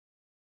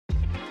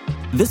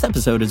This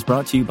episode is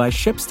brought to you by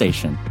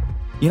ShipStation.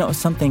 You know,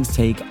 some things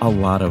take a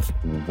lot of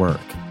work,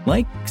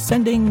 like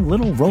sending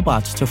little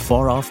robots to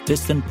far-off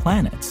distant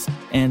planets.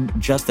 And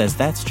just as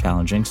that's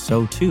challenging,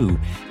 so too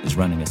is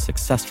running a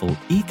successful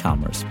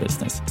e-commerce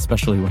business,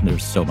 especially when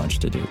there's so much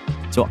to do.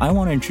 So I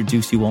want to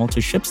introduce you all to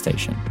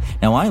ShipStation.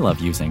 Now, I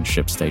love using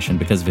ShipStation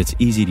because of its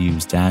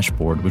easy-to-use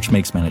dashboard, which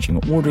makes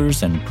managing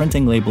orders and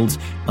printing labels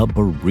a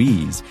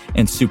breeze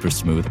and super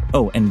smooth.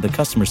 Oh, and the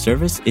customer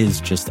service is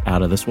just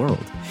out of this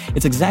world.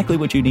 It's exactly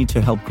what you need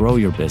to help grow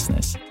your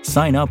business.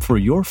 Sign up for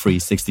your free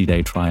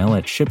 60-day trial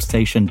at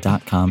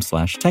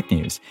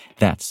shipstation.com/technews.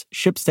 That's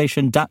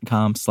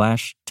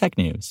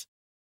shipstation.com/technews.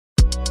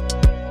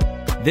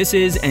 This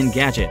is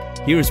Engadget.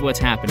 Here's what's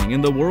happening in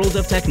the world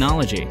of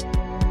technology.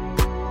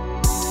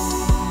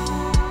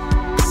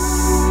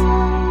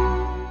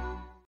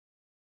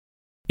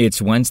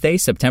 It's Wednesday,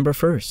 September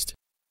 1st.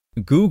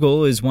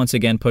 Google is once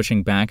again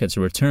pushing back its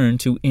return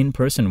to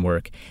in-person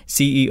work.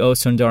 CEO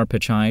Sundar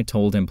Pichai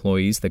told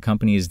employees the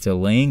company is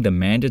delaying the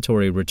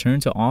mandatory return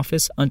to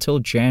office until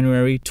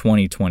January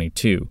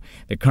 2022.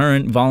 The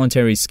current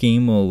voluntary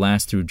scheme will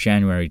last through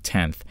January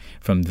 10th.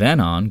 From then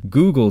on,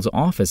 Google's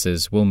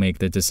offices will make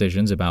the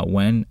decisions about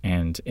when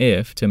and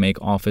if to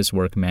make office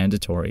work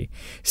mandatory.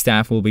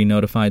 Staff will be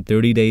notified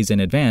 30 days in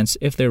advance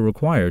if they're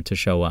required to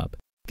show up.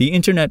 The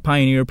internet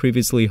pioneer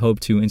previously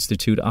hoped to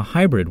institute a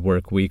hybrid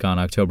work week on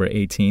October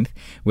 18th,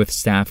 with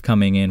staff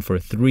coming in for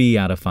 3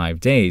 out of 5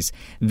 days.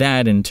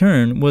 That, in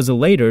turn, was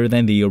later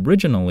than the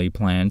originally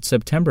planned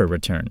September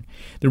return.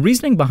 The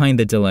reasoning behind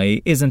the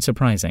delay isn't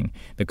surprising.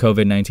 The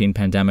COVID-19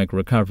 pandemic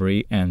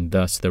recovery, and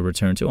thus the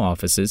return to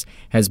offices,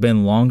 has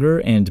been longer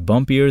and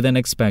bumpier than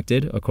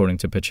expected, according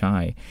to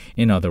Pichai.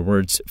 In other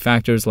words,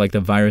 factors like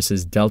the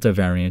virus's Delta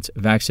variant,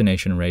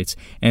 vaccination rates,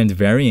 and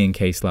varying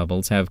case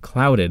levels have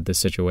clouded the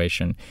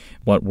situation.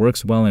 What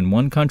works well in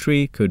one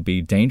country could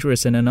be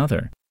dangerous in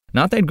another.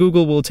 Not that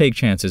Google will take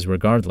chances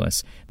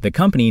regardless. The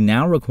company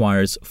now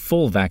requires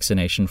full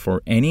vaccination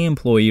for any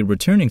employee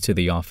returning to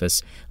the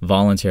office,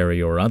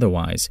 voluntary or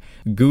otherwise.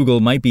 Google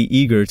might be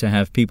eager to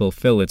have people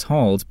fill its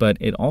halls, but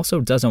it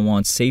also doesn't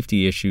want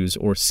safety issues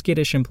or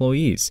skittish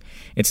employees.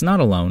 It's not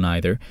alone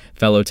either.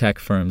 Fellow tech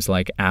firms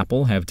like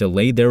Apple have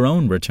delayed their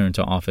own return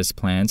to office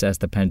plans as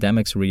the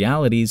pandemic's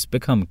realities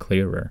become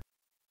clearer.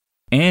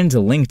 And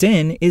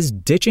LinkedIn is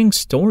ditching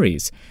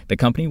Stories. The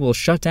company will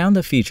shut down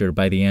the feature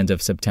by the end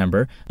of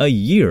September, a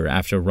year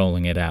after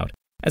rolling it out.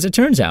 As it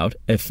turns out,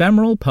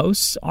 ephemeral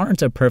posts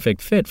aren't a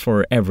perfect fit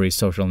for every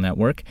social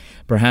network.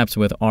 Perhaps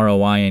with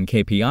ROI and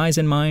KPIs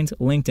in mind,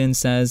 LinkedIn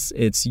says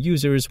its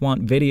users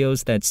want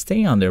videos that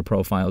stay on their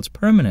profiles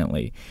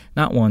permanently,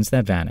 not ones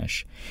that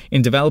vanish.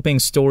 In developing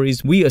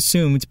Stories, we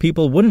assumed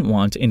people wouldn't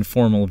want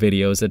informal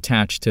videos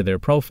attached to their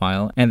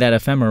profile and that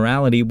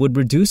ephemerality would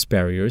reduce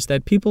barriers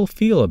that people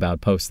feel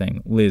about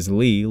posting, Liz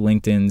Lee,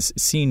 LinkedIn's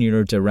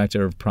senior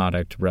director of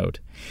product,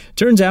 wrote.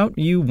 Turns out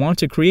you want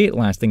to create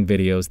lasting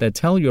videos that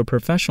tell your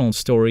professional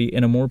story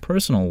in a more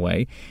personal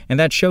way and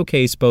that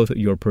showcase both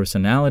your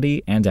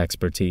personality and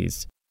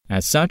expertise.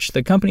 As such,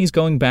 the company's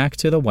going back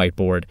to the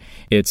whiteboard.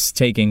 It's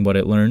taking what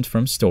it learned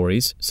from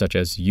Stories, such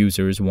as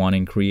users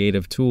wanting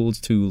creative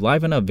tools to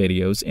liven up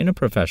videos in a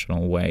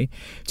professional way,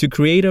 to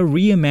create a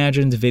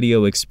reimagined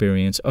video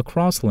experience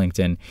across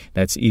LinkedIn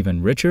that's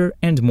even richer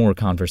and more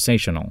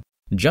conversational.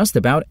 Just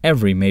about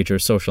every major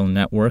social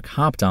network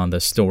hopped on the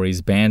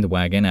Stories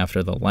bandwagon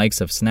after the likes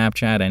of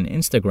Snapchat and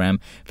Instagram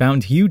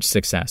found huge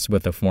success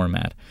with the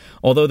format.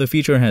 Although the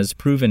feature has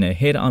proven a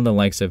hit on the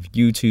likes of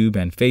YouTube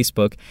and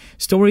Facebook,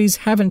 Stories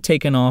haven't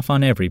taken off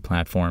on every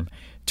platform.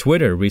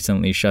 Twitter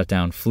recently shut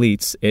down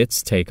Fleets,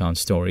 its take on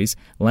Stories,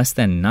 less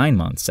than 9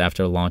 months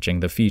after launching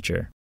the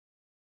feature.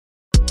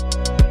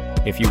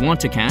 If you want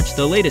to catch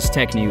the latest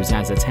tech news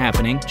as it's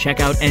happening, check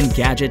out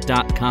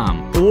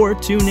Engadget.com or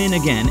tune in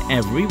again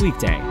every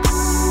weekday.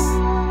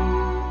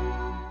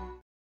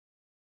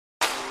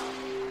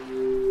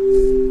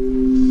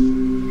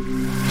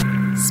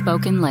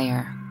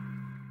 SpokenLayer.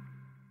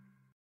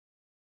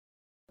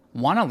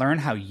 Want to learn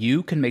how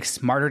you can make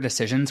smarter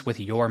decisions with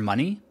your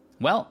money?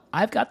 Well,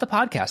 I've got the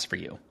podcast for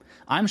you.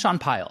 I'm Sean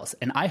Piles,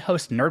 and I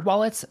host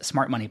NerdWallet's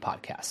Smart Money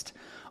Podcast.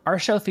 Our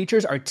show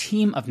features our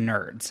team of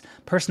nerds,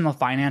 personal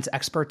finance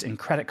experts in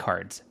credit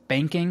cards,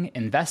 banking,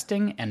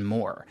 investing, and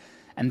more.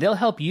 And they'll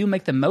help you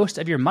make the most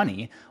of your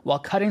money while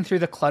cutting through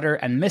the clutter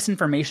and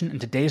misinformation in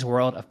today's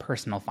world of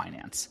personal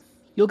finance.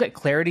 You'll get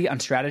clarity on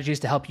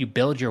strategies to help you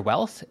build your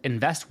wealth,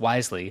 invest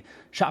wisely,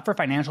 shop for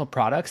financial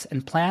products,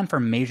 and plan for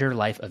major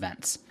life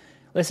events.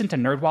 Listen to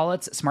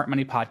NerdWallet's Smart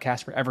Money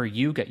Podcast wherever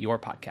you get your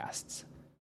podcasts.